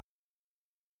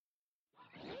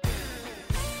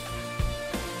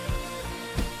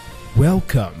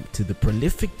Welcome to the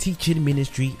prolific teaching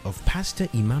ministry of Pastor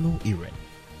Emmanuel Iren,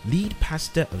 lead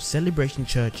pastor of Celebration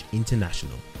Church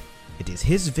International. It is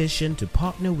his vision to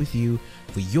partner with you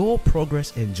for your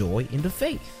progress and joy in the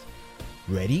faith.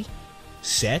 Ready,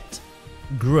 set,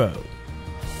 grow.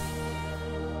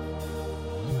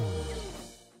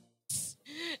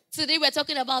 Today we're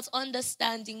talking about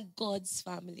understanding God's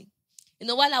family.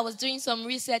 While I was doing some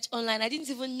research online, I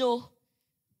didn't even know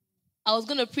I was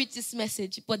going to preach this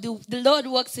message, but the Lord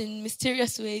works in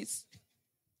mysterious ways.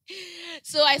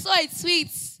 So I saw a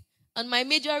tweet on my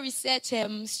major research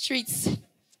streets,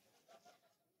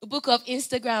 the book of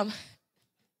Instagram.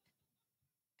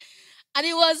 And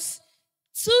it was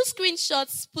two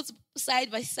screenshots put side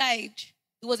by side.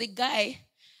 It was a guy.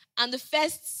 And the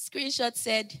first screenshot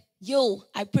said, "Yo,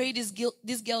 I pray this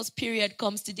girl's period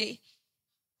comes today."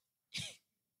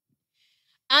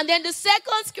 And then the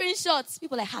second screenshot,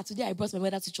 people are like, today I brought my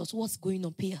mother to church. What's going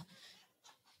on here?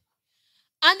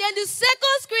 And then the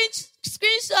second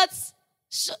screenshot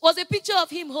was a picture of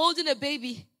him holding a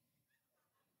baby.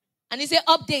 And he said,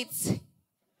 "Updates."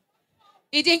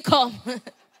 It didn't come.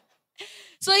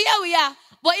 So here we are.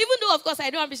 But even though, of course, I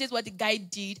don't appreciate what the guy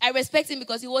did, I respect him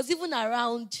because he was even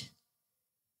around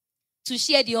to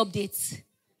share the updates.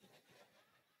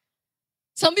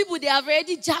 Some people, they have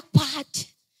already jackpot.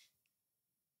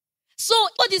 So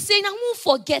God is saying, I won't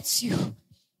forget you. Even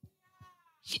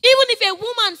if a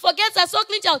woman forgets her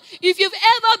suckling child, if you've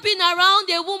ever been around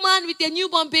a woman with a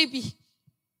newborn baby,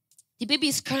 the baby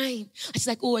is crying. And she's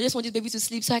like, "Oh, I just want this baby to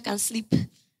sleep so I can sleep."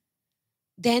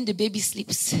 Then the baby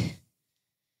sleeps.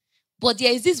 But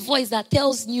there is this voice that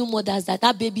tells new mothers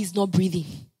that baby is not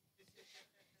breathing.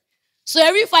 So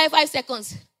every 5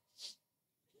 seconds,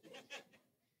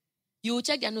 you will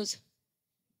check their nose.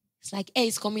 It's like air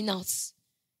is coming out.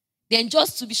 Then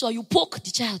just to be sure, you poke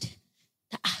the child.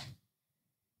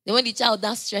 Then when the child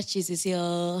now stretches, you say,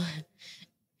 "Oh."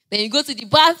 Then you go to the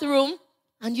bathroom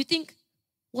and you think,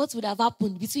 what would have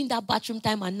happened between that bathroom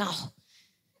time and now?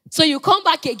 So you come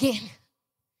back again.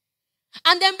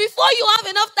 And then before you have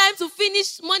enough time to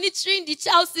finish monitoring the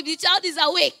child sleep, the child is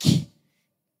awake.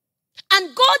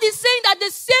 And God is saying that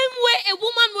the same way a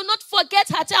woman will not forget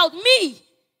her child, me,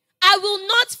 I will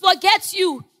not forget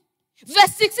you.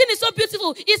 Verse 16 is so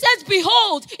beautiful. It says,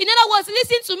 "Behold," in other words,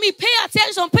 listen to me, pay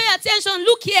attention,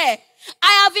 look here.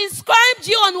 "I have inscribed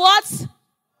you on what?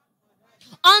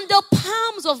 On the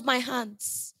palms of my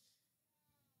hands."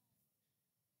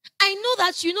 I know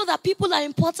that you know that people are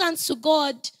important to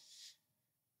God.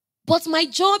 But my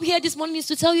job here this morning is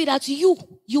to tell you that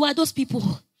you are those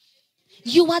people.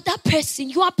 You are that person.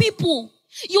 You are people.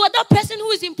 You are that person who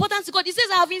is important to God. He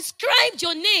says, "I have inscribed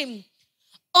your name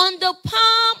on the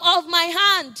palm of my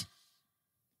hand."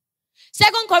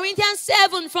 2 Corinthians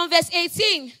 7 from verse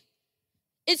 18.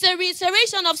 It's a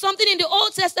reiteration of something in the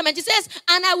Old Testament. It says,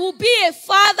 "And I will be a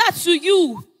father to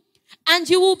you, and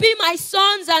you will be my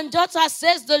sons and daughters,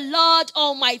 says the Lord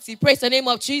Almighty." Praise the name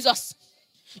of Jesus.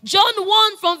 John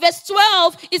 1 from verse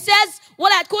 12, it says,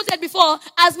 what I had quoted before,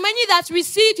 "As many that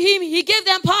received him, he gave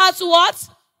them power to what?"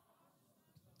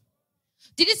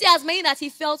 Did he say as many that he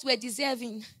felt were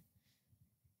deserving?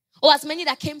 Or as many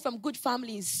that came from good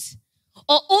families?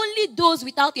 Or only those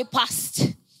without a past?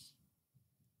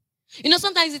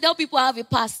 Sometimes you tell people I have a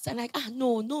past. And like,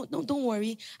 no, don't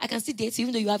worry. I can still date you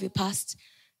even though you have a past.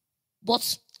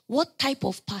 But what type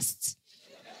of past?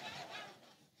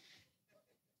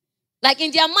 Like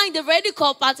in their mind, they've already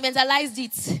compartmentalized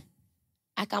it.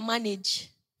 I can manage.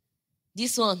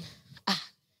 This one,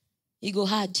 it go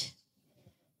hard.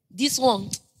 This one,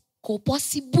 go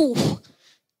possible.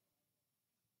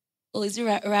 Oh, is it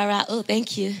rara? Oh,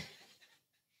 thank you.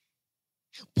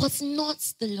 But not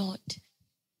the Lord.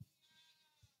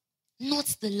 Not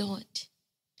the Lord.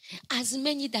 As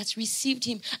many that received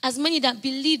him, as many that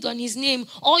believed on his name,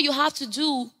 all you have to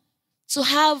do to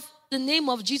have the name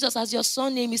of Jesus as your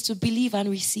surname is to believe and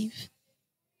receive.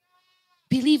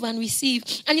 Believe and receive.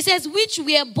 And he says, "Which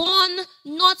were born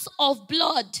not of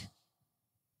blood."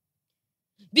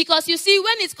 Because you see,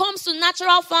 when it comes to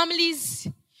natural families,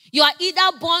 you are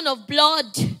either born of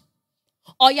blood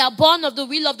or you are born of the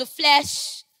will of the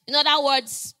flesh. In other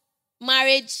words,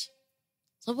 marriage.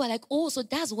 Some people are like, "Oh, so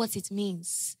that's what it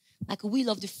means. Like a will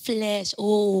of the flesh."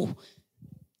 Oh.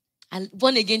 And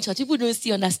born again church, people don't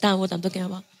still understand what I'm talking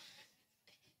about.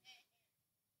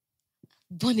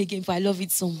 Born again, for I love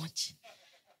it so much.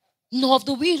 Not of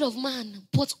the will of man,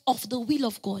 but of the will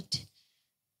of God.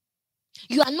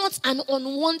 You are not an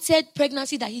unwanted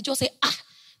pregnancy that he just say,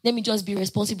 let me just be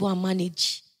responsible and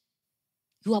manage.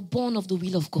 You are born of the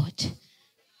will of God.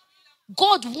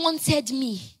 God wanted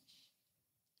me.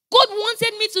 God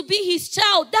wanted me to be his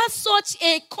child. That's such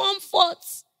a comfort.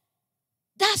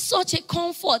 That's such a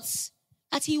comfort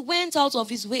that he went out of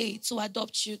his way to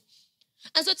adopt you.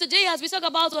 And so today, as we talk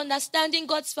about understanding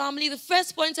God's family, the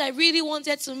first point I really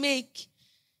wanted to make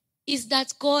is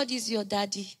that God is your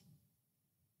daddy.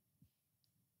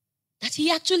 That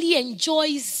he actually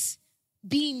enjoys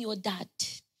being your dad.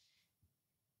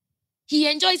 He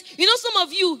enjoys, some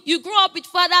of you grew up with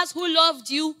fathers who loved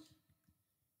you,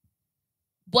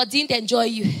 but didn't enjoy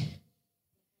you.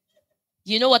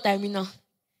 You know what I mean now?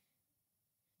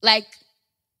 Like,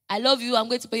 I love you, I'm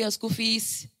going to pay your school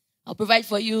fees, I'll provide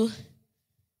for you.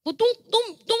 But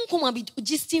don't come and be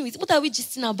gisting with. What are we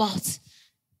gisting about?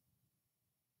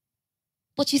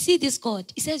 But you see this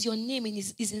God, he says your name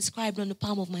is inscribed on the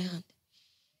palm of my hand.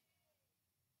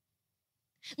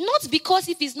 Not because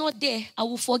if he's not there, I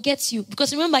will forget you.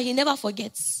 Because remember, he never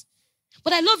forgets.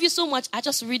 But I love you so much, I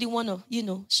just really want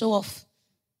to, show off.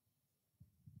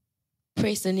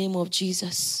 Praise the name of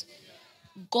Jesus.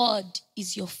 God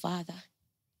is your father.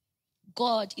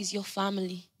 God is your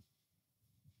family.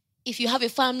 If you have a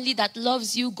family that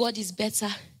loves you, God is better.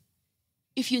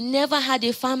 If you never had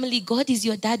a family, God is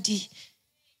your daddy.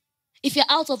 If you're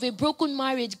out of a broken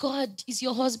marriage, God is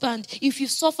your husband. If you've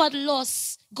suffered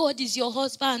loss, God is your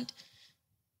husband.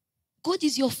 God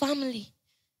is your family.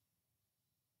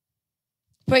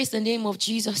 Praise the name of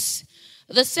Jesus.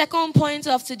 The second point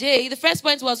of today, the first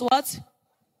point was what?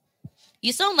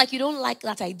 You sound like you don't like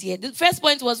that idea. The first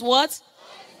point was what?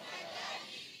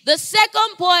 The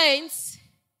second point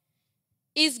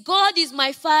is God is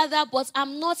my father, but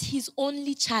I'm not his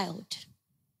only child.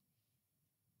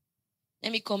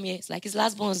 Let me come here. It's like his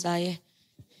last borns are here.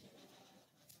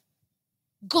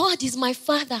 God is my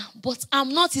father, but I'm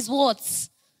not his what?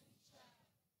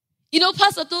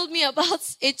 Pastor told me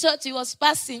about a church he was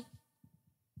passing.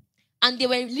 And they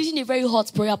were leading a very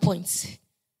hot prayer point.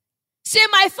 Say,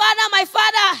 my father, my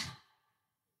father.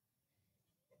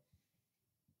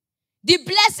 The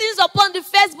blessings upon the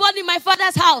firstborn in my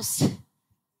father's house.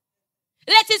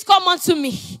 Let it come unto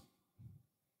me.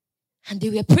 And they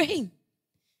were praying.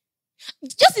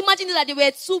 Just imagine that there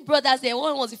were two brothers there.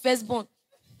 One was the firstborn.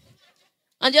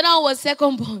 And the other one was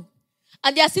secondborn.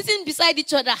 And they are sitting beside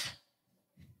each other.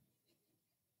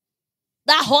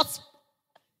 That hot.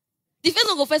 The first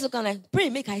one go first, one like, pray,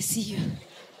 make I see you.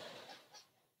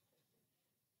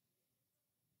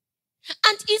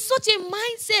 And it's such a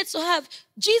mindset to have.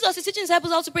 Jesus is teaching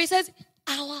disciples how to pray. He says,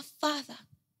 our Father.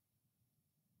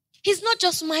 He's not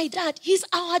just my dad. He's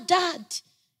our dad.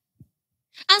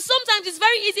 And sometimes it's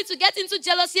very easy to get into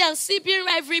jealousy and sibling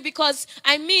rivalry because,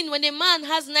 when a man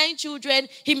has 9 children,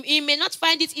 he may not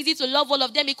find it easy to love all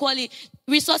of them equally.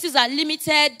 Resources are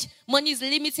limited. Money is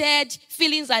limited.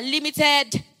 Feelings are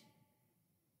limited.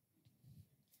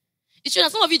 It's true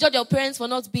that some of you judge your parents for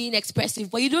not being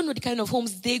expressive, but you don't know the kind of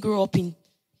homes they grew up in.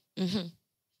 Mm-hmm.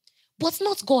 But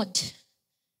not God.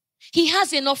 He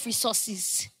has enough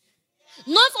resources.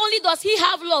 Not only does he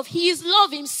have love, he is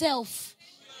love himself.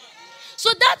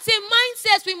 So that's a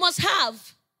mindset we must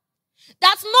have.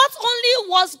 That not only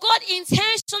was God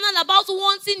intentional about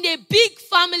wanting a big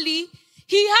family,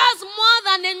 he has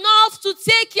more than enough to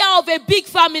take care of a big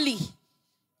family.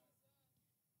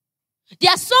 There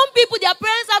are some people, their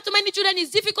parents have too many children,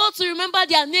 it's difficult to remember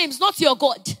their names, not your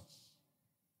God.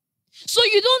 So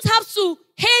you don't have to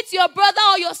hate your brother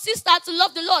or your sister to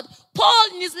love the Lord. Paul,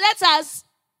 in his letters,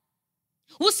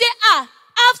 will say,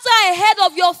 after I heard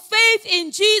of your faith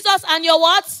in Jesus and your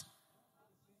what?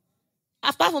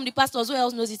 Apart from the pastors, who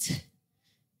else knows it?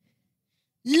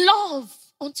 Love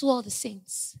unto all the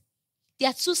saints. They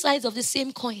are two sides of the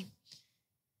same coin.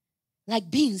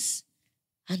 Like beans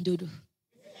and dodo.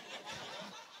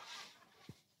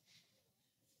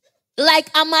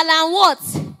 Like amala and what?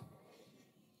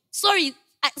 Sorry,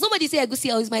 somebody say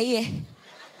egusi, or is my ear?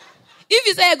 If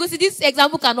you say egusi, this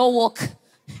example cannot work.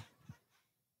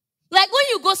 Like when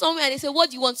you go somewhere and they say, what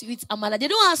do you want to eat, amala? They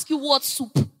don't ask you what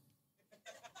soup.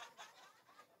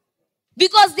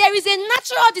 Because there is a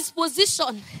natural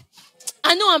disposition.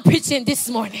 I know I'm preaching this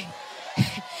morning.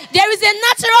 There is a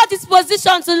natural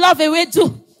disposition to love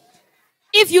ewedu.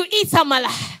 If you eat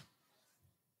amala.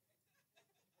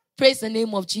 Praise the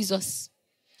name of Jesus.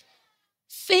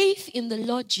 Faith in the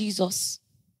Lord Jesus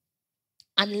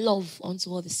and love unto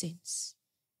all the saints.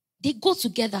 They go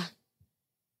together.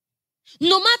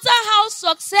 No matter how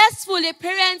successful a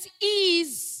parent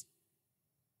is,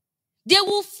 they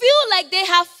will feel like they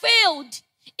have failed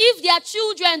if their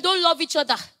children don't love each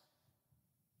other.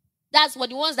 That's what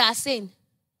the ones that are saying.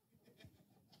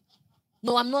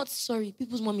 No, I'm not sorry.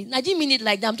 People's mommy. I didn't mean it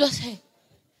like that. I'm just saying.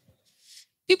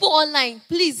 People online,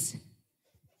 please.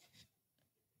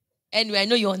 Anyway, I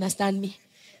know you understand me.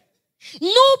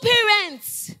 No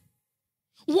parents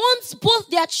wants both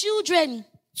their children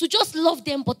to just love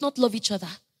them but not love each other.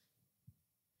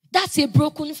 That's a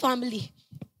broken family.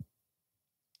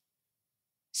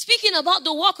 Speaking about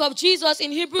the work of Jesus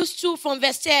in Hebrews 2 from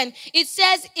verse 10, it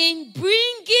says, in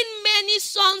bringing many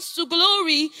sons to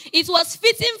glory, it was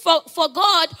fitting for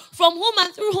God, from whom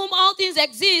and through whom all things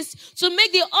exist, to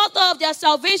make the author of their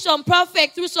salvation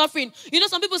perfect through suffering. You know,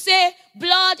 some people say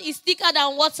blood is thicker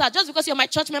than water. Just because you're my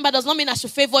church member does not mean I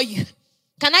should favor you.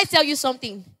 Can I tell you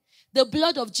something? The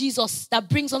blood of Jesus that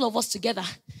brings all of us together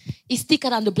is thicker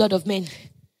than the blood of men.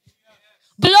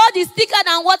 Blood is thicker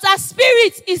than water.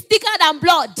 Spirit is thicker than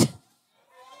blood.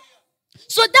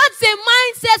 So that's a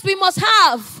mindset we must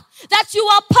have. That you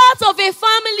are part of a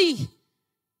family.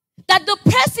 That the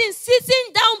person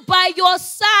sitting down by your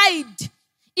side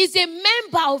is a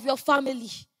member of your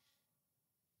family.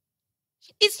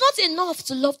 It's not enough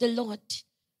to love the Lord.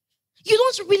 You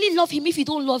don't really love him if you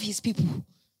don't love his people.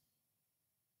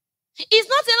 It's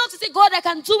not enough to say, God, I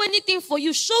can do anything for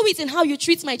you. Show it in how you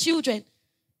treat my children.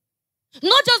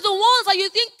 Not just the ones that you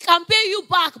think can pay you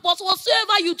back, but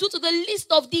whatsoever you do to the least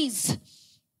of these.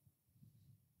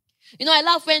 You know, I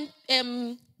love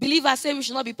when believers say we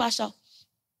should not be partial.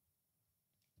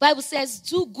 Bible says,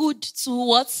 do good to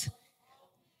what?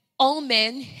 All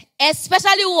men,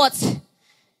 especially what?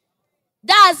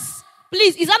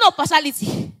 Please, is that not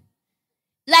partiality?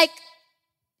 Like,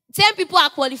 10 people are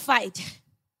qualified.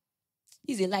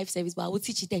 It's a live service, but I will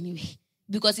teach it anyway.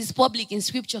 Because it's public in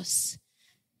scriptures.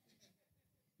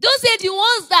 Don't say the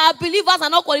ones that are believers are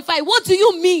not qualified. What do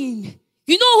you mean?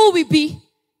 You know who we be?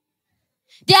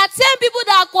 There are 10 people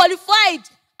that are qualified.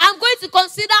 I'm going to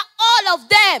consider all of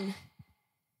them.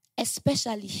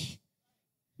 Especially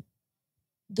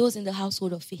those in the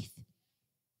household of faith.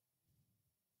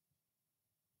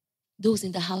 Those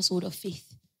in the household of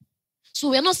faith. So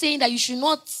we're not saying that you should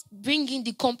not bring in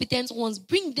the competent ones.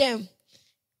 Bring them.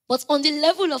 But on the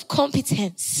level of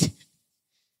competence.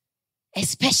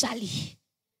 Especially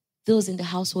those in the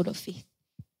household of faith.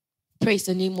 Praise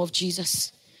the name of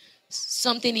Jesus.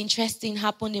 Something interesting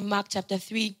happened in Mark chapter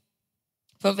 3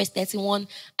 from verse 31.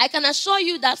 I can assure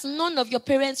you that none of your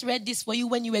parents read this for you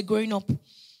when you were growing up.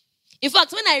 In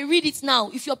fact, when I read it now,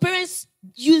 if your parents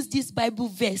use this Bible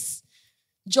verse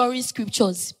during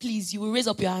scriptures, please, you will raise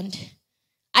up your hand.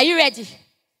 Are you ready?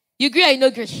 You agree or you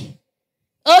don't agree?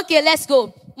 Okay, let's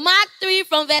go. Mark 3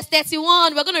 from verse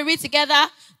 31. We're going to read together.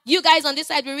 You guys on this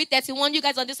side will read 31. You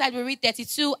guys on this side will read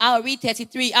 32. I'll read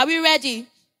 33. Are we ready?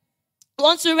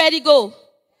 1, 2, ready, go.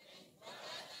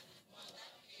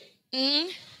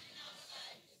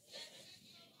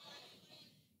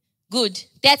 Good.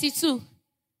 32.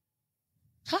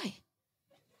 Hi.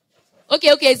 Okay,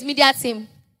 it's media team.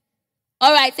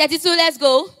 All right, 32, let's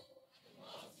go.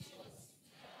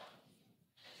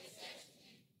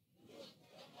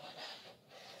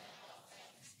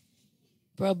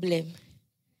 Problem.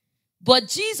 But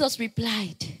Jesus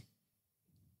replied.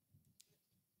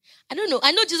 I don't know.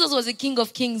 I know Jesus was a king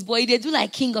of kings, but he did do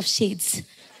like king of shades.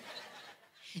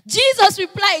 Jesus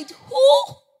replied,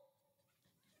 who?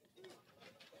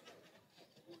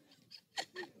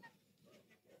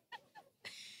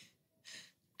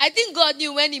 I think God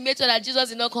knew when he made sure that Jesus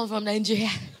did not come from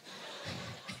Nigeria.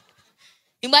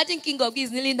 Imagine King of Kings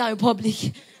kneeling down in public.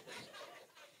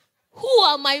 Who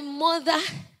are my mother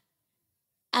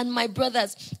and my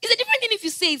brothers? It's a different thing if you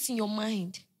say it in your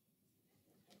mind.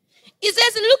 He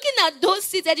says, looking at those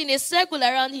seated in a circle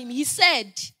around him, he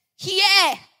said,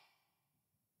 here.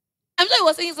 I'm sure he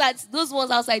was saying that those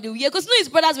ones outside the year, because no, his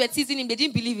brothers were teasing him, they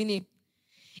didn't believe in him.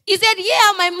 He said, here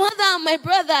are my mother and my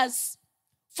brothers.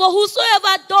 For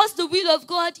whosoever does the will of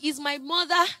God is my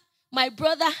mother, my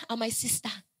brother, and my sister.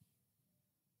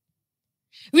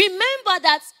 Remember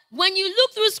that when you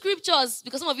look through scriptures,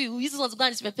 because some of you just want to go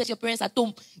and disrespect your parents at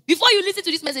home, before you listen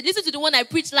to this message, listen to the one I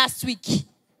preached last week,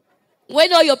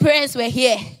 when all your parents were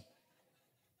here.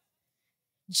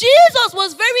 Jesus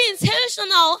was very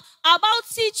intentional about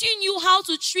teaching you how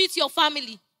to treat your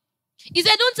family. He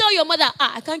said, don't tell your mother,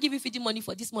 I can't give you feeding money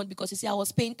for this month because you see, I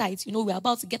was paying tithes. You know, we're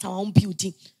about to get our own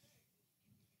building.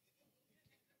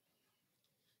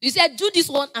 He said, do this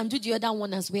one and do the other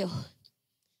one as well.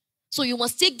 So you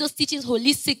must take those teachings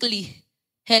holistically.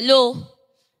 Hello?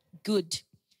 Good.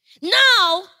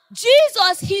 Now,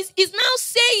 Jesus is now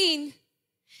saying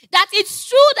that it's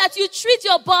true that you treat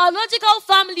your biological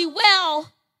family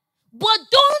well, but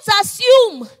don't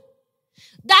assume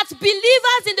that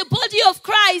believers in the body of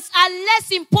Christ are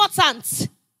less important.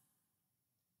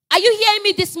 Are you hearing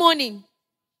me this morning?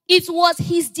 It was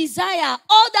his desire,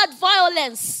 all that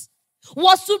violence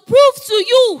was to prove to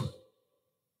you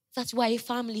That's why a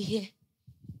family here.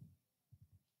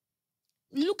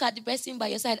 Look at the person by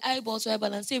your side, eyeball to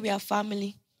eyeball, and say, we are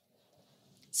family.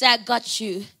 Say, I got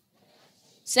you.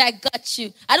 Say, I got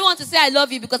you. I don't want to say I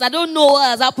love you because I don't know what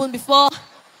has happened before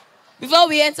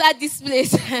we enter this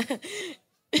place.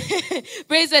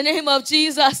 Praise the name of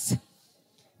Jesus.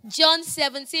 John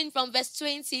 17 from verse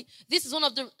 20. This is one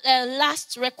of the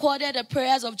last recorded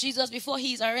prayers of Jesus before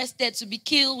he is arrested to be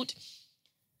killed.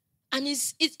 And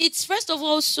it's first of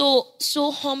all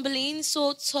so humbling,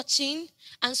 so touching,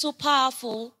 and so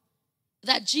powerful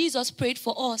that Jesus prayed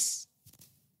for us.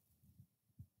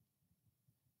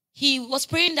 He was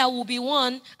praying that we'll be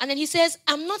one. And then he says,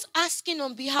 I'm not asking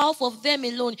on behalf of them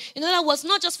alone. In other words,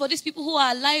 not just for these people who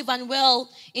are alive and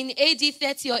well in AD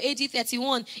 30 or AD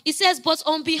 31. He says, but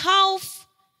on behalf,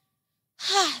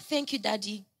 thank you,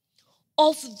 Daddy,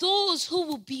 of those who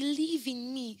will believe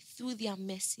in me through their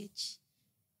message.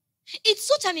 It's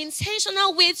such an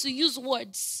intentional way to use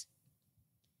words.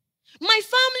 My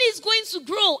family is going to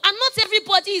grow, and not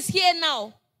everybody is here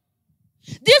now.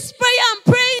 This prayer I'm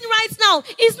praying right now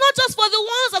is not just for the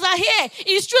ones that are here.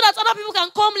 It's true that other people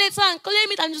can come later and claim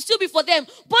it and still be for them.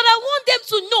 But I want them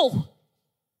to know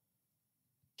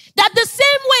that the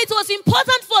same way it was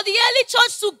important for the early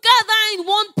church to gather in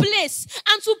one place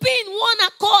and to be in one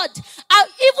accord,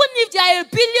 even if there are 1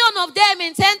 billion of them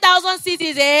in 10,000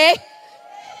 cities,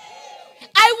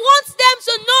 I want them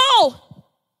to know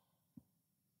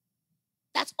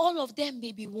that all of them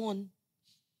may be one.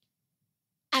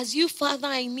 As you, Father,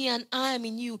 are in me and I am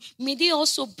in you, may they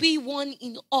also be one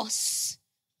in us.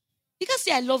 You can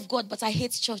say, I love God, but I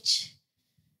hate church.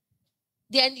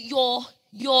 Then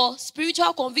your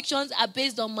spiritual convictions are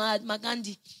based on Mahatma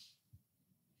Gandhi.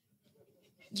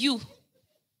 You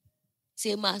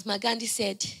say, Mahatma Gandhi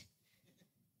said,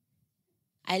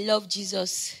 I love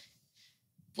Jesus,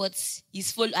 but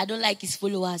I don't like his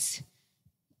followers.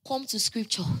 Come to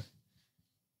scripture.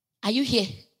 Are you here?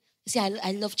 You say,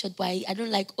 I love church, but I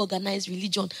don't like organized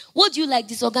religion. What do you like,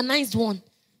 disorganized one?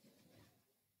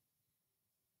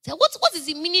 So what is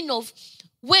the meaning of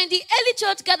when the early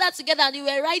church gathered together and they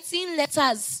were writing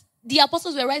letters? The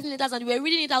apostles were writing letters and they were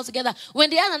reading it out together. When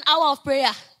they had an hour of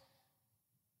prayer,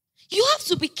 you have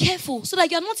to be careful so that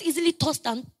you are not easily tossed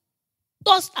and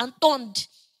turned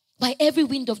by every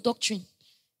wind of doctrine.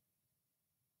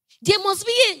 There must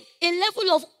be a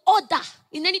level of order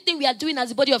in anything we are doing as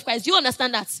the body of Christ. Do you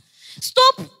understand that?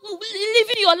 Stop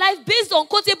living your life based on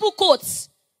quotable quotes.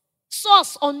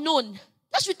 Source unknown.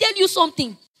 That should tell you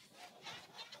something.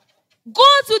 Go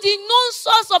to the known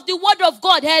source of the word of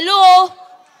God. Hello?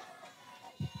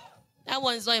 That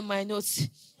one is not in my notes.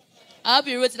 I hope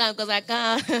you wrote it down because I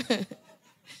can't.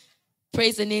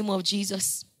 Praise the name of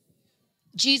Jesus.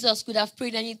 Jesus could have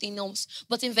prayed anything else.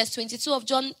 But in verse 22 of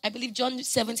John, I believe John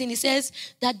 17, he says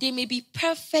that they may be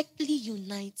perfectly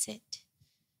united.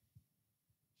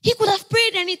 He could have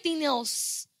prayed anything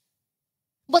else.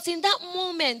 But in that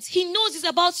moment, he knows he's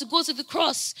about to go to the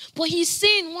cross. But he's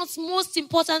saying what's most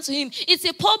important to him. It's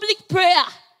a public prayer.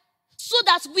 So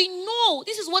that we know,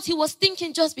 this is what he was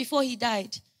thinking just before he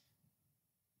died.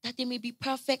 That they may be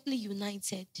perfectly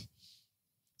united.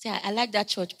 See, I like that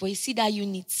church, but you see that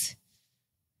unit.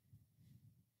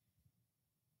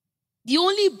 The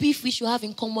only beef we should have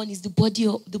in common is the body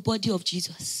of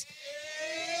Jesus.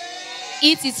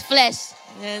 Eat his flesh.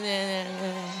 And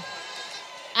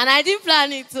I didn't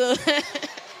plan it too.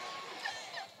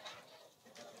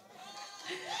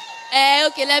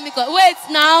 Okay, let me go. Wait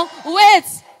now. Wait.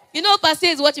 You know, Pastor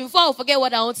is watching before I forget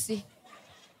what I want to say.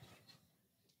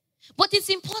 But it's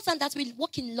important that we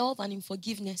walk in love and in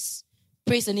forgiveness.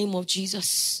 Praise the name of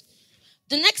Jesus.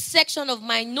 The next section of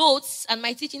my notes and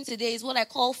my teaching today is what I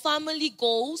call family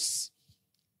goals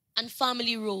and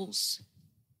family roles.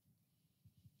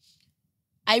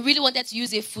 I really wanted to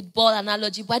use a football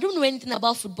analogy, but I don't know anything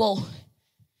about football.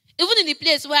 Even in the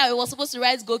place where I was supposed to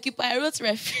write goalkeeper, I wrote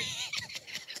referee.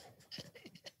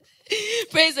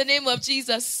 Praise the name of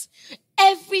Jesus.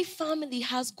 Every family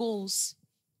has goals.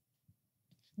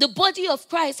 The body of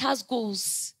Christ has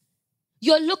goals.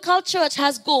 Your local church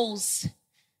has goals.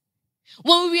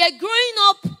 When we were growing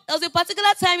up, there was a particular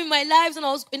time in my lives and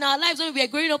in our lives when we were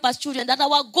growing up as children that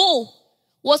our goal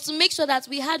was to make sure that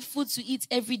we had food to eat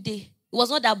every day. It was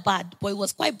not that bad, but it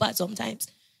was quite bad sometimes.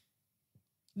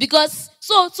 Because,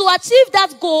 so to achieve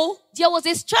that goal, there was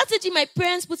a strategy my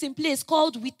parents put in place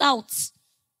called without.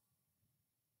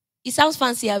 It sounds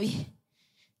fancy, Abby.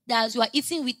 That you are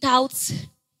eating without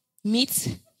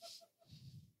meat,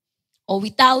 or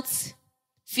without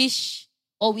fish,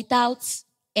 or without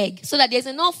egg. So that there's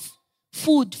enough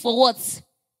food for what?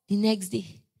 The next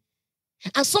day.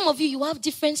 And some of you, you have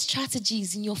different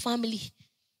strategies in your family.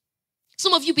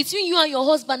 Some of you, between you and your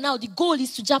husband now, the goal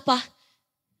is to japa.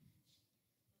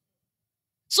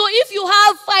 So if you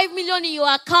have 5 million in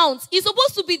your account, it's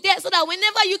supposed to be there so that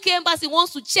whenever UK Embassy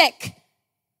wants to check,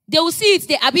 they will see it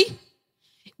there, Abi.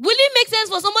 Will it make sense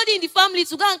for somebody in the family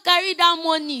to go and carry that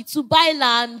money to buy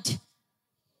land?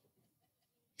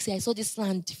 Say, I saw this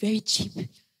land very cheap.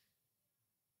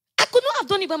 I could not have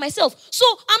done it by myself. So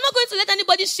I'm not going to let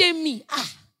anybody shame me.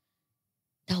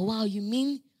 That wow, you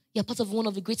mean you're part of one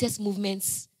of the greatest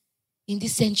movements in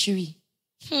this century?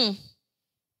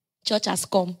 Church has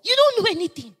come. You don't know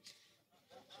anything.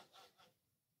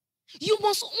 You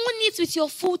must own it with your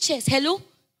full chest. Hello?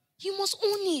 You must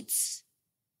own it.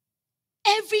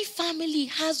 Every family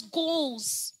has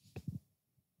goals.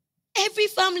 Every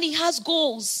family has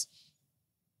goals.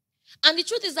 And the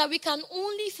truth is that we can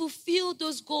only fulfill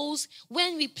those goals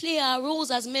when we play our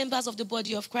roles as members of the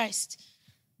body of Christ.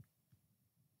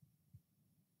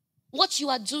 What you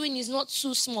are doing is not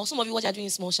too small. Some of you, what you are doing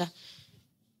is small, Sha.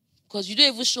 Because you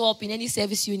don't even show up in any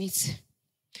service unit.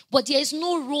 But there is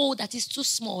no role that is too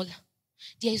small.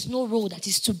 There is no role that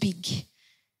is too big.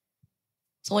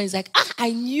 Someone is like,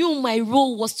 I knew my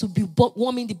role was to be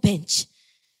warming the bench.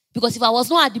 Because if I was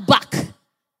not at the back,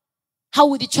 how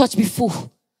would the church be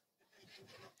full?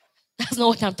 That's not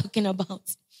what I'm talking about.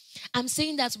 I'm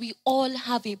saying that we all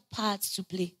have a part to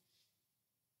play.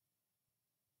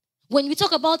 When we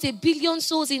talk about 1 billion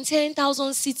souls in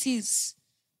 10,000 cities,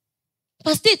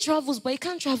 Pastor travels, but he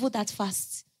can't travel that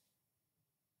fast.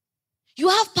 You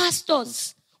have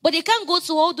pastors, but they can't go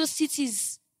to all those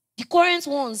cities, the current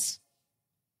ones.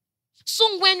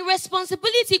 So when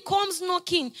responsibility comes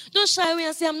knocking, don't shy away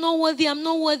and say, I'm not worthy, I'm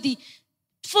not worthy.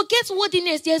 Forget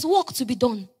worthiness, there's work to be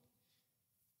done.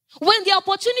 When there are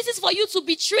opportunities for you to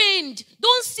be trained,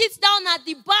 don't sit down at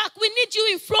the back. We need you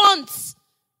in front.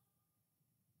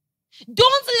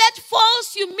 Don't let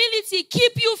false humility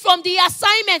keep you from the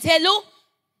assignment. Hello?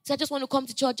 So I just want to come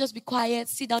to church, just be quiet,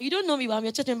 sit down. You don't know me, but I'm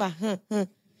your church member.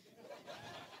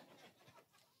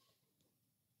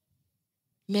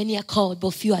 Many are called,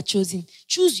 but few are chosen.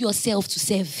 Choose yourself to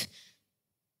serve.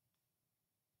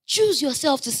 Choose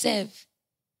yourself to serve.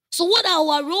 So what are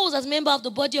our roles as members of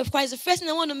the body of Christ? The first thing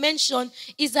I want to mention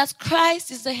is that Christ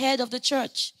is the head of the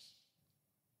church.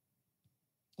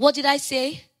 What did I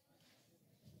say?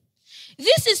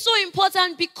 This is so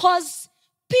important because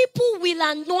people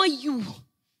will annoy you.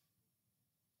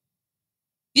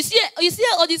 You see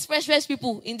all these fresh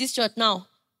people in this church now,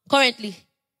 currently.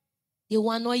 They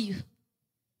will annoy you.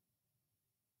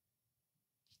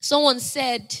 Someone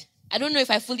said, I don't know if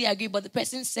I fully agree, but the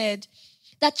person said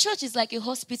that church is like a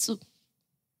hospital.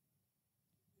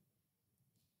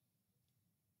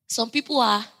 Some people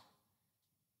are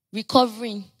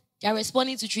recovering. They are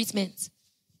responding to treatment.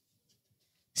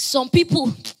 Some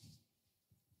people,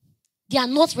 they are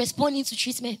not responding to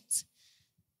treatment.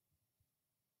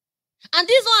 And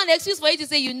this is not an excuse for you to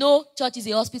say, church is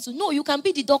a hospital. No, you can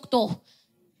be the doctor.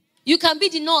 You can be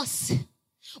the nurse.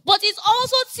 But it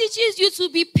also teaches you to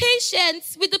be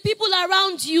patient with the people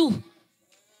around you.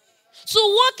 To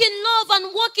walk in love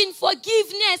and walk in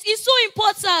forgiveness is so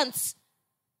important.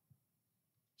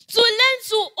 To learn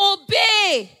to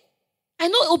obey. I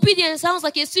know obedience sounds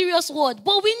like a serious word,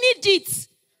 but we need it.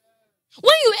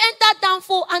 When you enter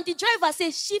downfall and the driver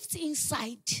says, shift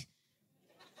inside.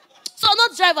 So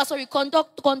not driver, sorry,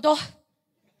 conductor.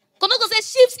 Conductor says,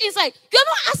 shift inside. You're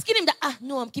not asking him that,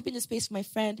 no, I'm keeping the space for my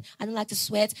friend. I don't like to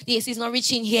sweat. The AC is not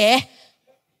reaching here.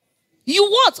 You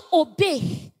what?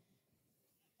 Obey.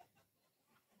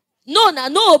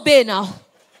 No obey now.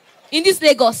 In this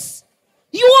Lagos.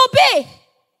 You obey.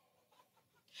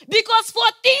 Because for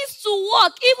things to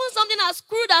work, even something as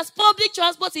crude as public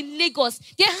transport in Lagos,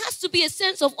 there has to be a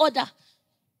sense of order.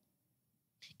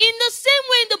 In the same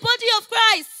way, in the body of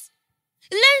Christ,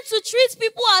 learn to treat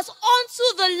people as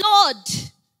unto the Lord.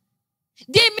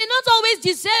 They may not always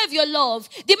deserve your love.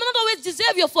 They may not always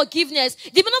deserve your forgiveness.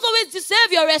 They may not always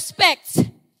deserve your respect.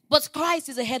 But Christ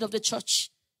is the head of the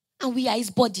church. And we are his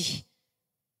body.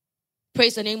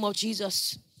 Praise the name of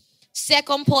Jesus.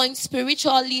 Second point,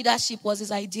 spiritual leadership was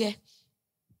his idea.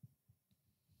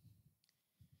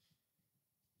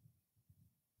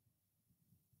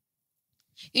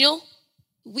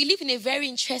 We live in a very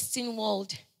interesting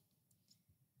world.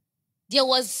 There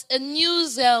was a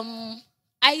news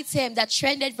item that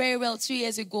trended very well 2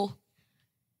 years ago.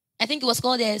 I think it was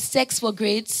called Sex for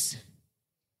Grades.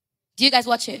 Do you guys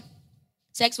watch it?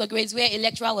 Sex for Grades, where a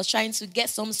lecturer was trying to get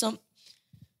some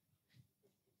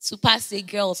to pass a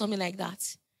girl or something like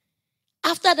that.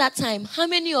 After that time, how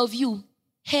many of you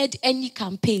heard any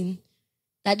campaign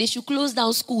that they should close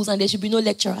down schools and there should be no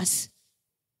lecturers.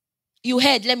 You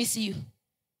heard, let me see you.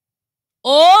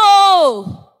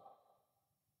 Oh,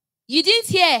 you didn't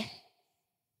hear.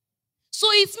 So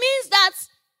it means that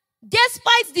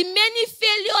despite the many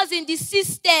failures in the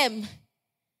system,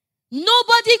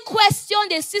 nobody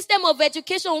questioned the system of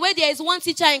education where there is one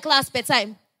teacher in class per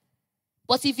time.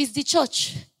 But if it's the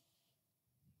church,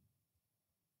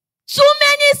 too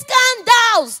many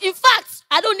scandals. In fact,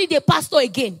 I don't need a pastor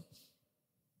again.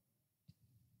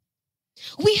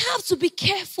 We have to be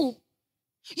careful.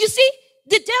 You see,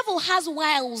 the devil has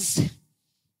wiles.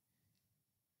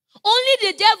 Only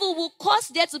the devil will cause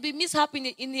there to be mishap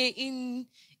in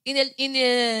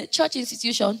a church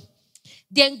institution.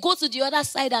 Then go to the other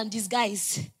side and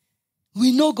disguise.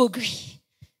 We no go agree.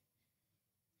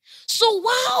 So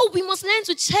wow, we must learn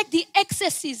to check the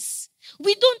excesses.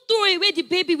 We don't throw away the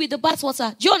baby with the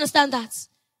bathwater. Do you understand that?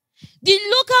 The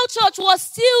local church was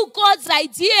still God's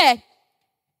idea.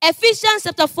 Ephesians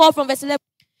chapter 4 from verse 11.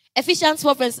 Ephesians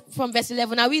 4 from verse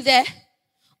 11. Are we there?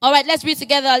 All right, let's read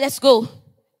together. Let's go.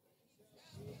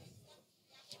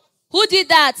 Who did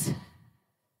that?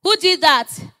 Who did that?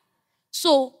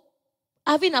 So,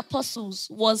 having apostles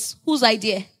was whose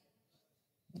idea?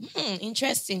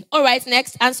 Interesting. All right,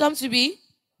 next. And some to be?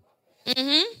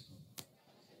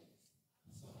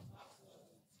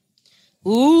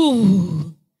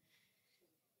 Ooh.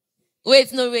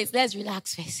 Wait. Let's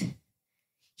relax first.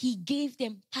 He gave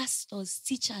them pastors,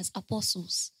 teachers,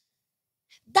 apostles.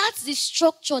 That's the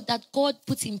structure that God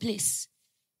put in place.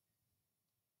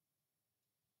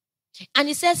 And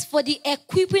it says, for the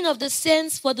equipping of the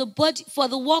saints, for the body, for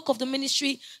the work of the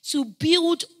ministry, to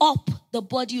build up the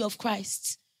body of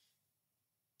Christ.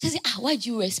 So say, why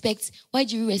do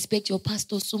you respect your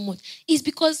pastor so much? It's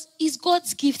because it's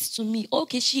God's gift to me.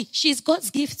 Okay, she's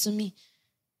God's gift to me.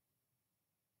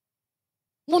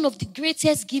 One of the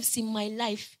greatest gifts in my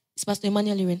life is Pastor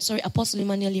Emmanuel Iren. Apostle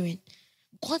Emmanuel Iren.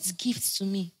 God's gift to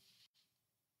me.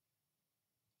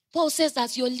 Paul says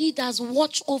that your leaders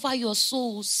watch over your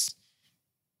souls.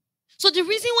 So the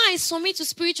reason why I submit to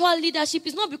spiritual leadership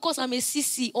is not because I'm a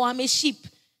sissy or I'm a sheep.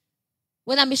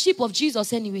 Well, I'm a sheep of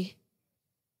Jesus anyway.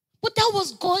 But that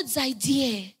was God's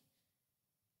idea.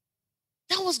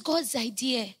 That was God's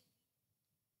idea.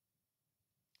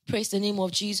 Praise the name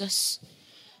of Jesus.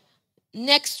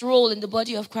 Next role in the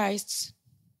body of Christ.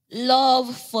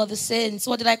 Love for the saints.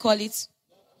 What did I call it?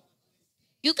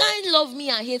 You can't love me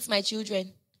and hate my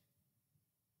children.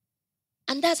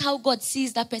 And that's how God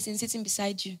sees that person sitting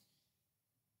beside you.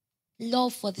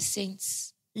 Love for the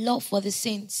saints. Love for the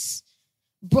saints.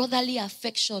 Brotherly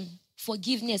affection.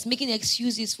 Forgiveness. Making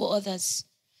excuses for others.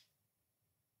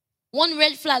 One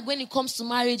red flag when it comes to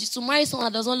marriage is to marry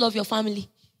someone that doesn't love your family.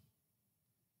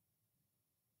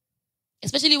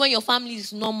 Especially when your family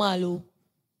is normal.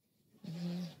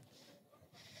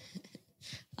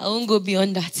 I won't go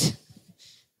beyond that.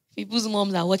 People's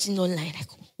moms are watching online. Like,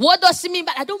 what does it mean?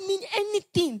 But I don't mean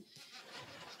anything.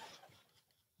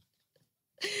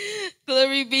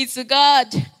 Glory be to God.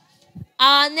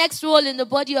 Our next role in the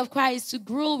body of Christ is to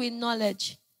grow in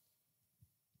knowledge.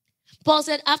 Paul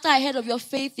said, after I heard of your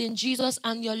faith in Jesus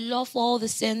and your love for all the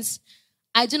saints,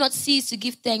 I do not cease to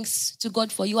give thanks to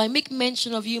God for you. I make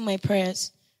mention of you in my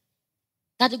prayers.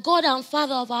 That the God and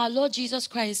Father of our Lord Jesus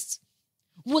Christ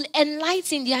will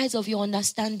enlighten the eyes of your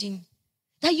understanding.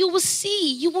 That you will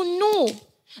see, you will know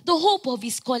the hope of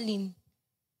his calling.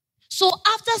 So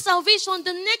after salvation,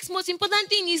 the next most important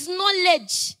thing is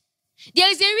knowledge.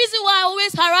 There is a reason why I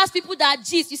always harass people that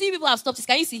gist. You see, people have stopped this.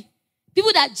 Can you see?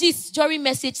 People that gist during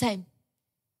message time.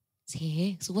 Say,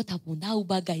 hey, so what happened? That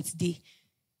Uber guy today.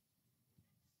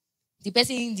 The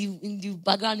person in the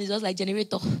background is just like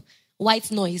generator.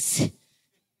 White noise.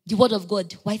 The word of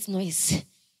God. White noise.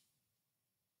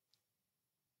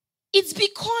 It's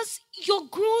because your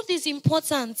growth is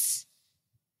important.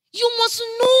 You must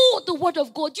know the word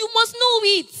of God. You must know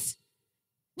it.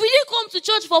 We didn't come to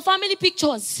church for family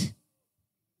pictures.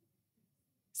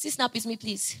 See, snap with me,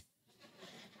 please.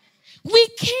 We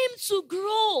came to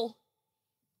grow.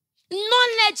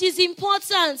 Knowledge is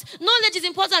important. Knowledge is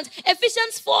important.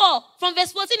 Ephesians 4 from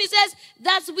verse 14, it says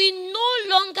that we no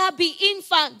longer be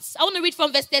infants. I want to read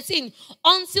from verse 13.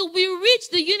 Until we reach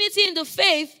the unity in the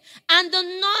faith and the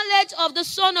knowledge of the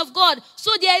Son of God.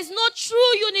 So there is no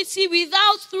true unity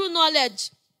without true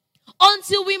knowledge.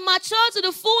 Until we mature to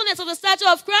the fullness of the stature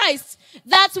of Christ,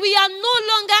 that we are no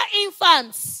longer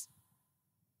infants.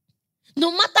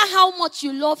 No matter how much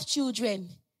you love children,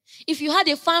 if you had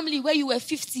a family where you were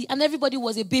 50 and everybody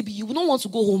was a baby, you would not want to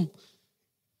go home.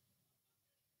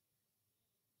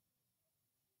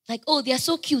 Like, oh, they are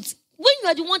so cute. When you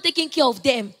are the one taking care of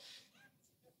them,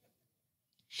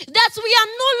 That we are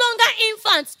no longer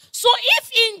infants. So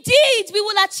if indeed we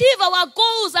will achieve our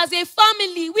goals as a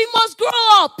family, we must grow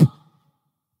up.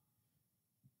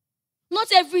 Not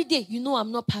every day. You know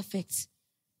I'm not perfect.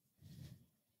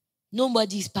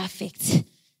 Nobody is perfect.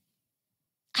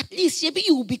 At least maybe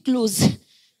you will be close.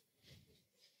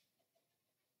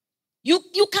 You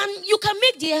can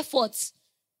make the effort.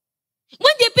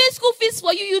 When they pay school fees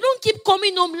for you, you don't keep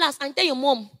coming home last and tell your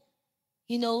mom,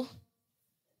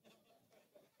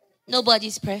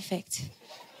 nobody's perfect.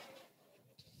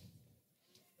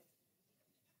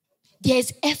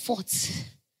 There's effort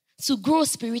to grow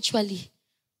spiritually.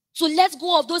 To let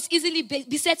go of those easily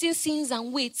besetting sins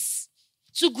and weights.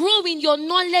 To grow in your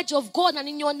knowledge of God and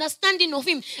in your understanding of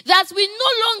Him. That we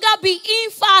no longer be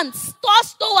infants,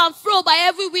 tossed to and fro by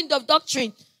every wind of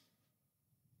doctrine.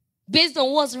 Based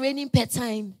on what's reigning per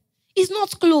time. It's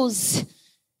not clothes.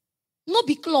 Not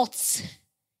be cloths.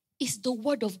 It's the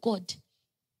word of God.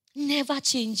 Never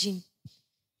changing.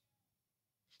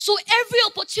 So every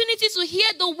opportunity to hear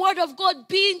the word of God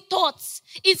being taught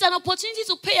is an opportunity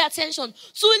to pay attention.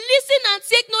 To listen and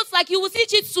take notes like you will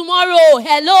teach it tomorrow.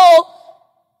 Hello?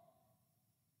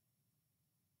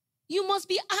 You must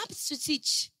be apt to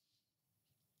teach.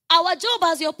 Our job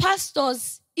as your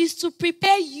pastors is to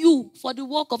prepare you for the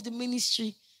work of the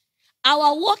ministry.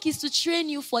 Our work is to train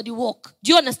you for the work.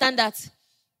 Do you understand that?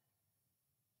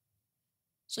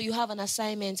 So you have an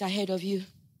assignment ahead of you.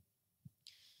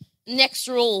 Next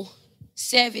role,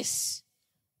 service.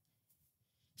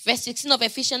 Verse 16 of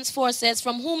Ephesians 4 says,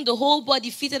 from whom the whole body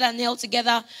fitted and held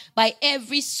together by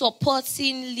every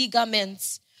supporting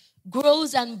ligament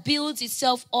grows and builds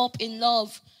itself up in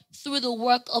love through the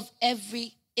work of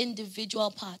every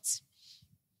individual part.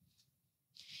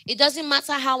 It doesn't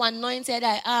matter how anointed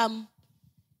I am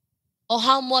or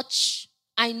how much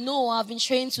I know or I've been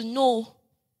trained to know.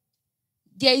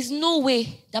 There is no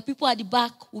way that people at the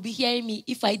back will be hearing me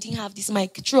if I didn't have this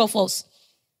mic. True or false?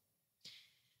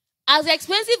 As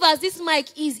expensive as this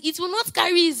mic is, it will not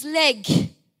carry his leg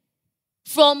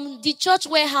from the church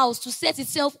warehouse to set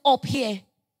itself up here.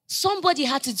 Somebody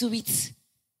had to do it.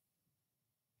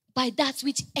 By that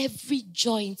which every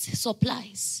joint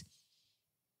supplies.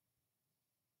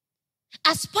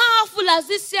 As powerful as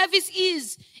this service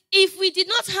is, if we did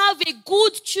not have a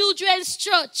good children's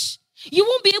church, you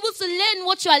won't be able to learn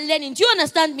what you are learning. Do you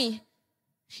understand me?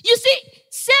 You see,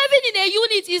 serving in a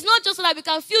unit is not just so that we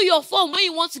can fill your form when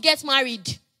you want to get married.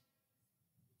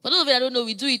 For those of you that don't know,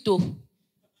 we do it though.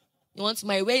 You want to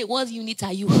marry, what unit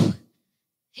are you?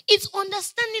 It's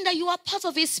understanding that you are part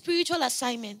of a spiritual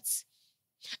assignment.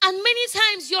 And many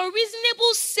times your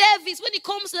reasonable service when it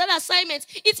comes to that assignment,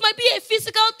 it might be a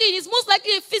physical thing. It's most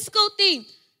likely a physical thing.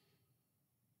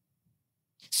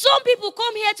 Some people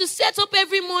come here to set up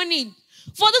every morning.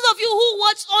 For those of you who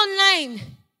watch online,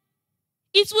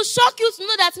 it will shock you to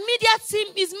know that media team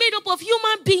is made up of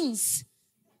human beings.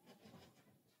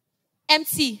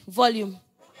 Empty volume.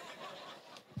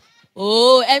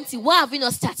 Oh, empty. Why have we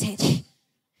not started?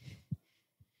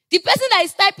 The person that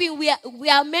is typing, we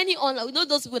are many online. You know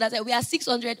those people that say we are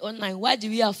 600 online. Why do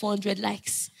we have 400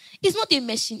 likes? It's not a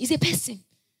machine. It's a person.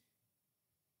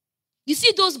 You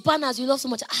see those banners you love so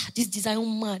much. This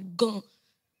design man gone.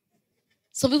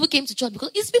 Some people came to church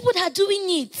because it's people that are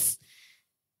doing it.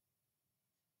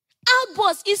 Our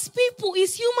boss is people,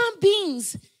 is human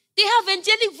beings. They have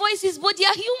angelic voices, but they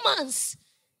are humans.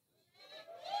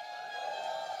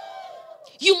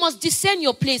 You must discern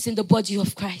your place in the body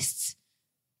of Christ.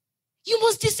 You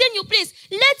must discern your place.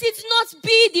 Let it not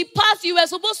be the path you were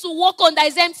supposed to walk on that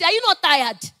is empty. Are you not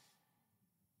tired?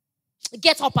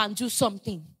 Get up and do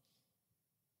something.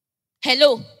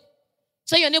 Hello?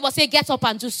 So your neighbor say, get up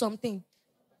and do something.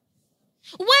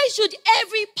 Why should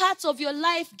every part of your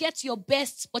life get your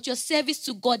best, but your service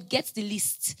to God gets the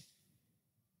least?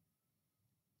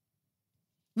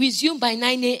 Resume by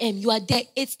 9 a.m. You are there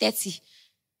 8:30.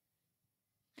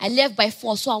 I left by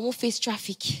 4 so I won't face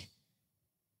traffic.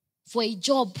 For a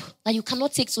job that you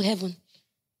cannot take to heaven.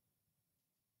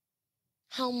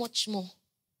 How much more?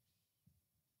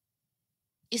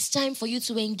 It's time for you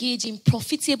to engage in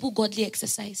profitable godly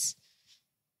exercise.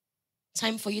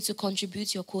 Time for you to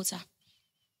contribute your quota.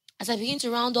 As I begin to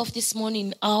round off this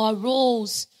morning, our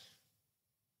roles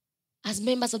as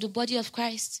members of the body of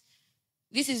Christ,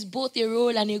 this is both a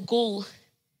role and a goal,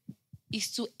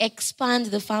 is to expand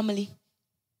the family.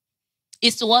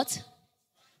 Is to what?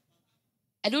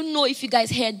 I don't know if you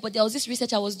guys heard, but there was this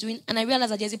research I was doing, and I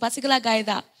realized that there's a particular guy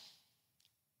that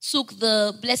took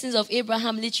the blessings of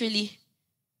Abraham literally.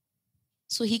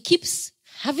 So he keeps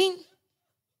having.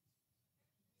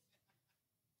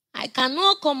 I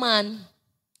cannot come and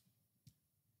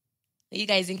You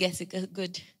guys didn't get it.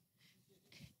 Good.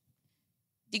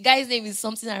 The guy's name is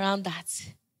something around that.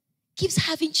 Keeps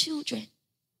having children.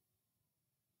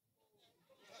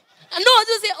 And no one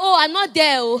will say, oh, I'm not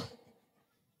there. Oh.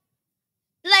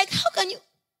 Like, how can you?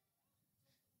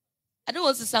 I don't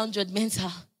want to sound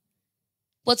judgmental.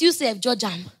 But you say, judge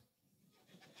him.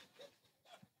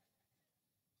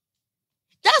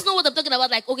 That's not what I'm talking about.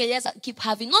 Like, okay, yes, keep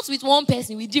having. Not with one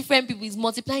person, with different people. It's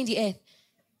multiplying the earth.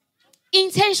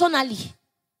 Intentionally.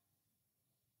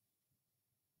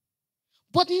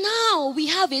 But now we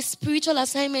have a spiritual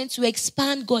assignment to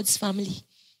expand God's family.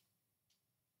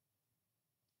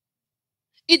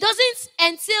 It doesn't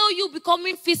entail you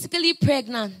becoming physically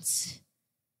pregnant.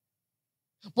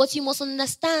 But you must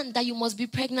understand that you must be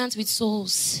pregnant with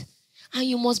souls. And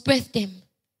you must birth them.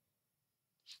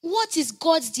 What is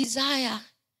God's desire?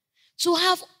 To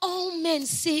have all men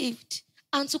saved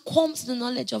and to come to the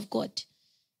knowledge of God.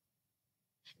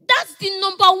 That's the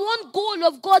number one goal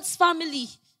of God's family.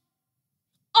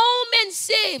 All men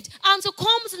saved and to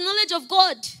come to the knowledge of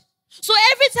God. So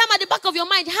every time at the back of your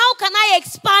mind, how can I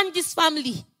expand this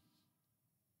family?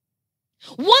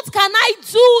 What can I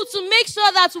do to make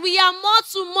sure that we are more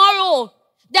tomorrow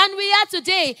than we are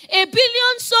today? 1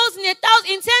 billion souls in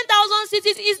 10,000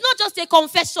 cities is not just a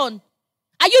confession.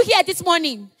 Are you here this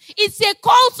morning? It's a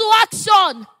call to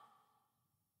action.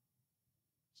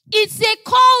 It's a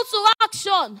call to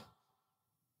action.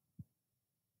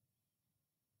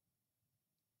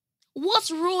 What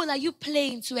role are you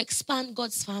playing to expand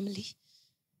God's family?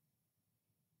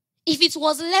 If it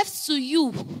was left to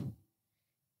you,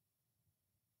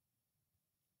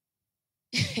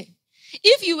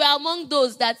 if you were among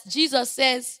those that Jesus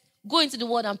says, go into the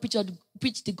world and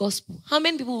preach the gospel, how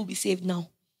many people will be saved now?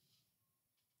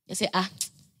 You say,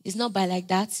 it's not by like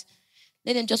that.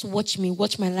 Let them just watch me,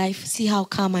 watch my life, see how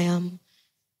calm I am.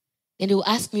 Then they will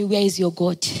ask me, where is your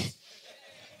God?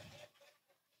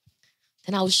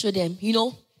 Then I will show them,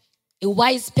 a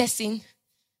wise person,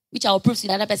 which I will prove to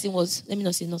the other person was, let me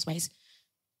not say not wise,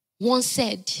 once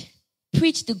said,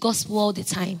 preach the gospel all the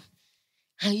time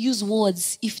and use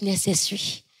words if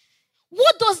necessary.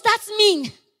 What does that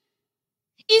mean?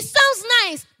 It sounds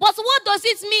nice, but what does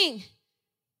it mean?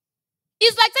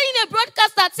 It's like telling a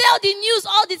broadcaster, tell the news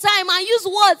all the time and use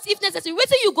words if necessary. Wait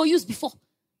till you go use before.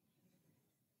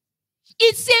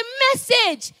 It's a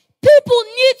message. People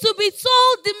need to be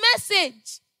told the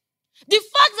message. The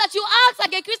fact that you act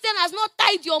like a Christian has not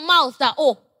tied your mouth that,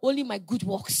 only my good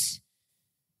works.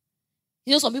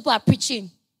 Some people are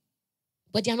preaching,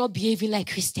 but they are not behaving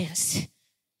like Christians.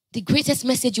 The greatest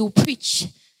message you preach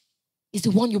is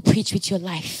the one you preach with your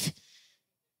life.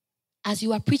 As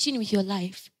you are preaching with your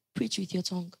life, preach with your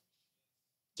tongue.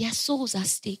 Their souls are at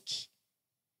stake.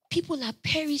 People are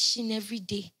perishing every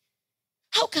day.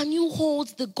 How can you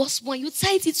hold the gospel and you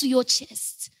tie it to your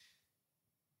chest?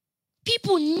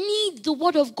 People need the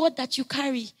word of God that you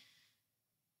carry.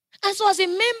 And so as a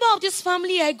member of this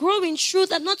family, I grow in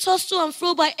truth and not tossed to and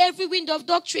fro by every wind of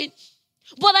doctrine.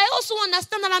 But I also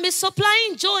understand that I'm a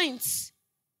supplying joint.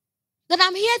 That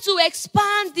I'm here to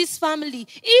expand this family.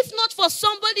 If not for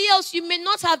somebody else, you may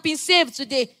not have been saved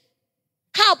today.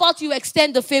 How about you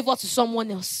extend the favor to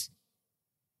someone else?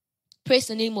 Praise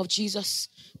the name of Jesus.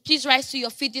 Please rise to your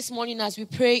feet this morning as we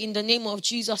pray in the name of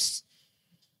Jesus.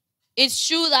 It's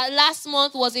true that last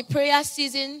month was a prayer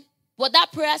season, but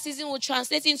that prayer season will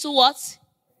translate into what?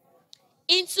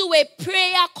 Into a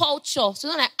prayer culture. So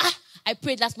not like, I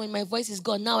prayed last month, my voice is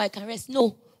gone, now I can rest.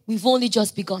 No, we've only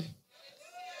just begun.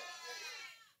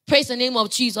 Praise the name of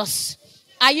Jesus.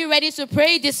 Are you ready to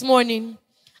pray this morning?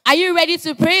 Are you ready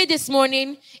to pray this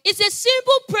morning? It's a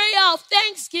simple prayer of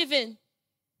thanksgiving.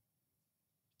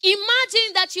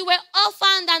 Imagine that you were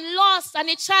orphaned and lost and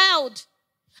a child.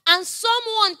 And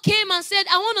someone came and said,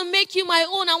 I want to make you my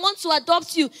own. I want to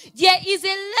adopt you. There is a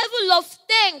level of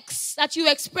thanks that you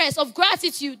express, of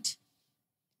gratitude.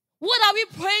 What are we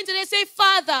praying today? Say,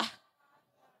 Father.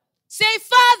 Say,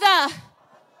 Father,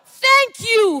 thank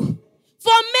you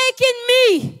for making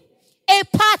me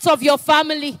a part of your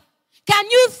family. Can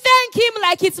you thank him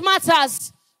like it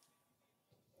matters?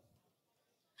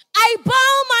 I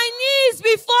bow my knees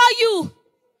before you,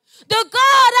 the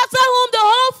God after whom the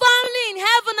whole family in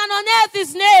heaven and on earth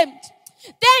is named.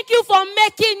 Thank you for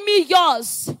making me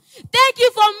yours. Thank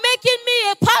you for making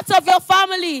me a part of your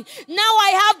family. Now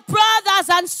I have brothers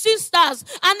and sisters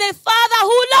and a father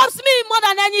who loves me more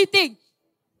than anything.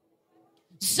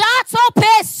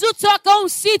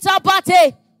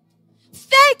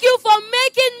 Thank you for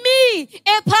making me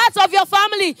a part of your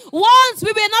family. Once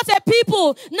we were not a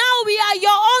people, now we are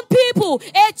your own people,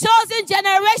 a chosen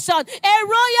generation, a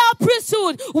royal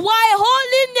priesthood, why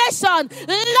holy nation.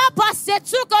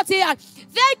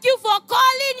 Thank you for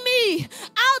calling me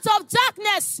out of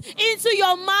darkness into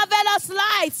your marvelous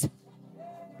light.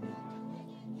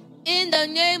 In the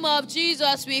name of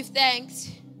Jesus, we've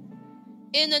thanked.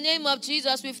 In the name of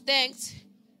Jesus, we've thanked.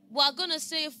 We're going to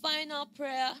say a final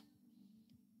prayer.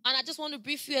 And I just want to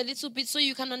brief you a little bit so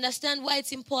you can understand why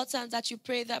it's important that you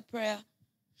pray that prayer.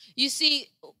 You see,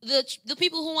 the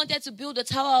people who wanted to build the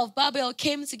Tower of Babel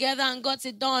came together and got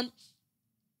it done.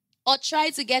 Or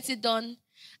tried to get it done.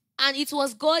 And it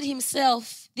was God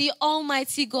himself, the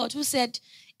Almighty God, who said,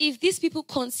 if these people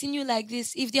continue like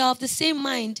this, if they are of the same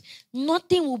mind,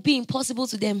 nothing will be impossible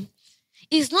to them.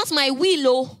 It's not my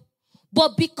will,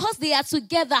 but because they are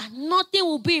together, nothing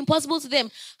will be impossible to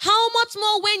them. How much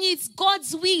more when it's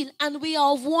God's will and we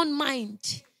are of one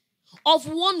mind, of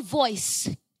one voice.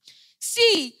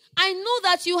 See, I know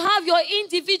that you have your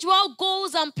individual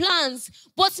goals and plans,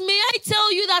 but may I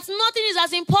tell you that nothing is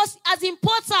as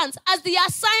important as the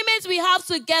assignments we have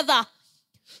together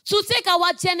to take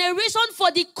our generation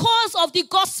for the cause of the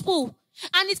gospel.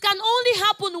 And it can only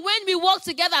happen when we work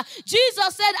together.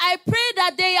 Jesus said, I pray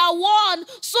that they are one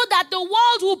so that the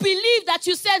world will believe that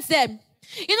you sent them.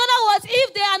 In other words,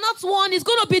 if they are not one, it's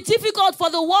going to be difficult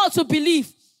for the world to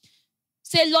believe.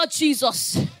 Say, Lord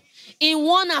Jesus, in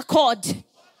one accord.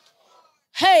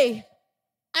 Hey,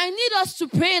 I need us to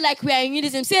pray like we are in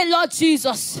unison. Say, Lord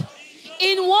Jesus,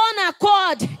 in one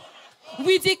accord,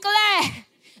 we declare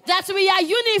that we are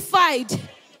unified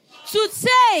to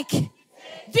take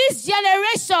this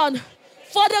generation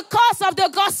for the cause of the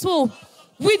gospel.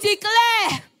 We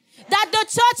declare that the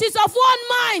church is of one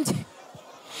mind,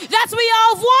 that we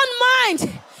are of one mind,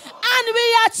 and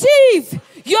we achieve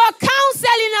your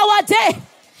counsel in our day.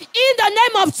 In the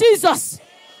name of Jesus,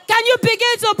 can you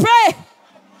begin to pray?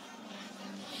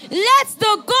 Let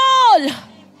the goal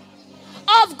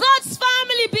of God's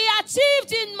family be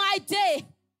achieved in my day.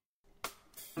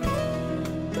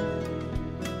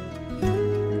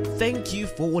 Thank you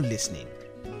for listening.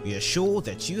 We are sure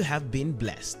that you have been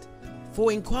blessed.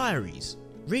 For inquiries,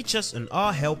 reach us on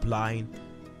our helpline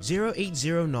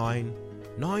 0809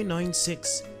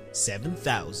 996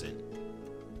 7000.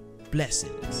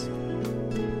 Blessings.